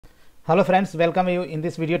Hello friends, welcome you in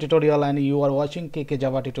this video tutorial, and you are watching KK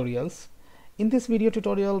Java tutorials. In this video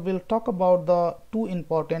tutorial, we'll talk about the two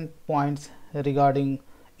important points regarding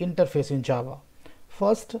interface in Java.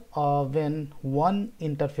 First, when one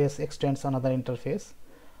interface extends another interface,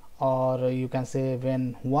 or you can say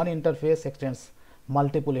when one interface extends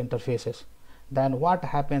multiple interfaces, then what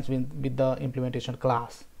happens with the implementation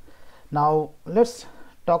class. Now let's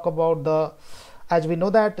talk about as we know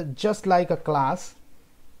that just like a class,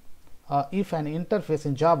 if an interface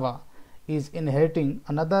in Java is inheriting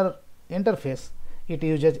another interface, it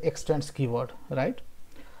uses extends keyword, right?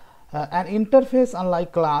 An interface,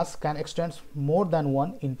 unlike class, can extend more than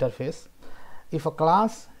one interface. If a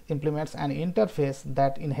class implements an interface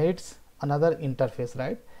that inherits another interface,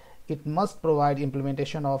 right, it must provide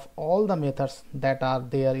implementation of all the methods that are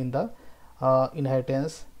there in the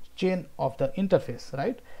inheritance chain of the interface,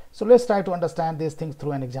 right? So let's try to understand these things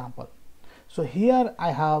through an example. So here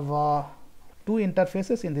I have two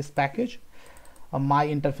interfaces in this package, my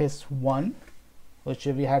interface 1, which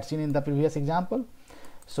we had seen in the previous example.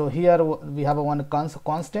 So here we have a one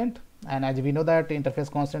constant, and as we know that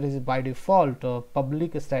interface constant is by default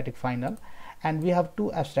public static final, and we have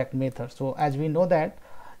two abstract methods. So as we know that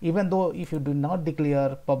even though if you do not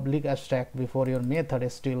declare public abstract before your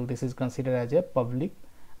method, still this is considered as a public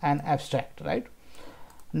and abstract, right?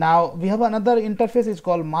 Now we have another interface is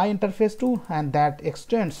called my interface 2, and that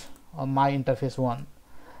extends my interface 1.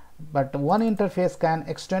 But one interface can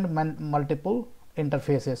extend multiple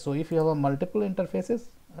interfaces. So if you have a multiple interfaces,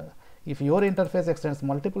 if your interface extends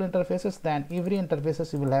multiple interfaces, then every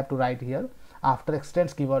interfaces you will have to write here after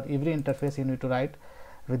extends keyword. Every interface you need to write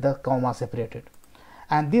with the comma separated,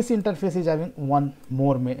 and this interface is having one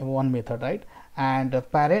method, right? And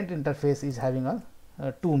parent interface is having a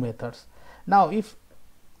two methods. Now if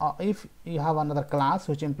you have another class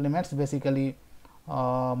which implements basically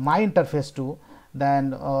my interface 2, then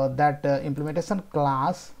that implementation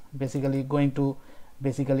class basically going to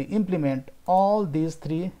implement all these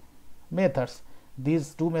three methods,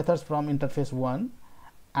 these two methods from interface 1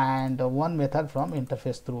 and one method from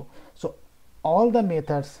interface 2. So all the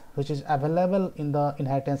methods which is available in the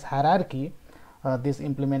inheritance hierarchy, this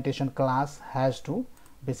implementation class has to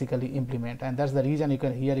basically implement, and that's the reason you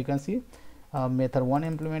can see method 1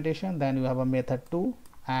 implementation, then you have a method 2,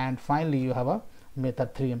 and finally you have a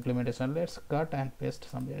method 3 implementation. Let's cut and paste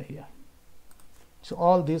somewhere here. So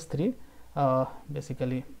all these three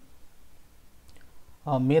basically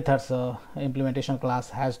methods implementation class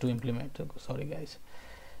has to implement. Sorry guys.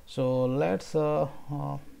 So let's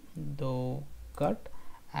do cut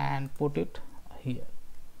and put it here,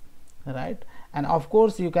 right? And of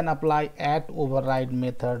course you can apply @override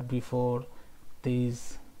method before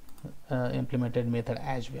these implemented method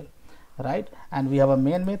as well, right? And we have a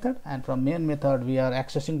main method, and from main method we are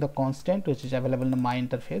accessing the constant which is available in my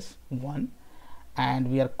interface 1,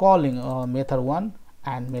 and we are calling method 1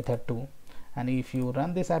 and method 2, and if you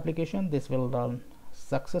run this application, this will run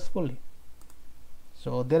successfully.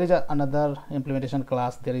 So there is another implementation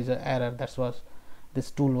class, there is an error, that was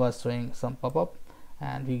this tool was showing some pop-up,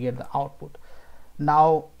 and we get the output.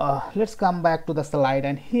 Now let's come back to the slide,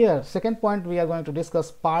 and here second point we are going to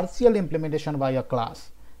discuss partial implementation by a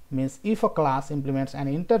class. Means if a class implements an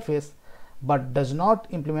interface but does not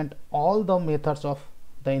implement all the methods of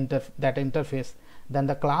the that interface, then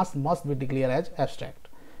the class must be declared as abstract.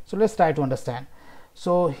 So let's try to understand.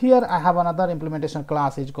 So here I have another implementation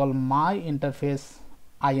class is called my interface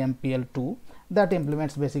impl2, that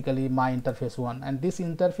implements basically my interface 1, and this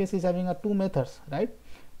interface is having a two methods, right?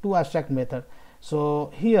 Two abstract method.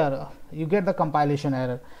 So here you get the compilation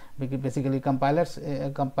error, because basically compiler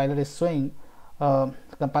is showing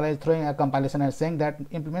compiler is throwing a compilation error saying that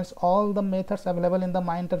implements all the methods available in the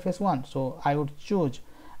my interface 1. So I would choose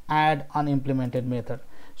add unimplemented method.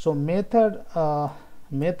 So method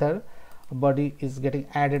body is getting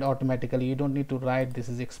added automatically, you don't need to write this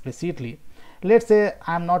is explicitly. Let's say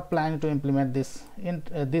I'm not planning to implement this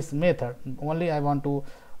this method, only I want to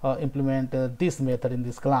implement this method in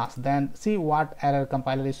this class. Then see what error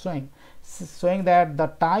compiler is showing that the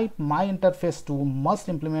type my interface 2 must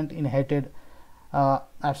implement inherited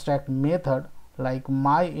abstract method like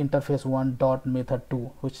my interface 1 dot method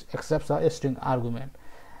 2, which accepts a string argument.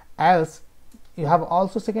 Else you have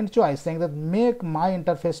also second choice saying that make my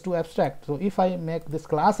interface 2 abstract. So if I make this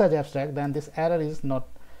class as abstract, then this error is not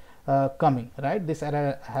coming, right? This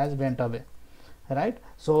error has went away, right?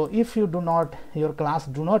 So if you do not, your class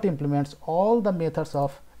do not implements all the methods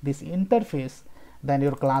of this interface, then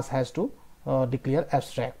your class has to declare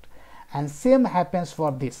abstract. And same happens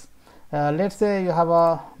for this. Let's say you have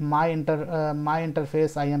a my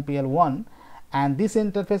interface impl1, and this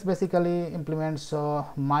interface basically implements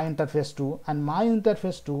my interface 2, and my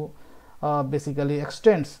interface 2 basically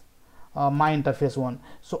extends my interface 1.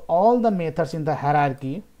 So all the methods in the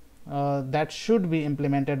hierarchy that should be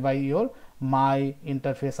implemented by your my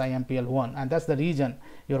interface IMPL1, and that's the reason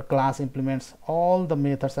your class implements all the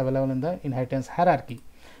methods available in the inheritance hierarchy.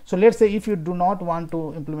 So let's say if you do not want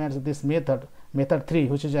to implement this method 3,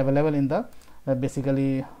 which is available in the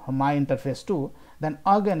basically my interface 2, then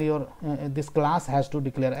again your this class has to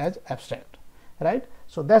declare as abstract, right?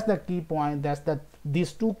 So that's the key point. That's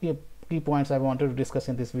these two key points I wanted to discuss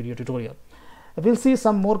in this video tutorial. We'll see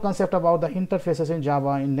some more concept about the interfaces in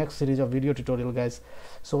Java in next series of video tutorial, guys.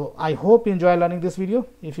 So I hope you enjoy learning this video.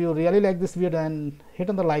 If you really like this video, then hit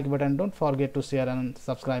on the like button. Don't forget to share and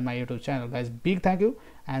subscribe my YouTube channel, guys. Big thank you,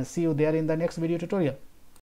 and see you there in the next video tutorial.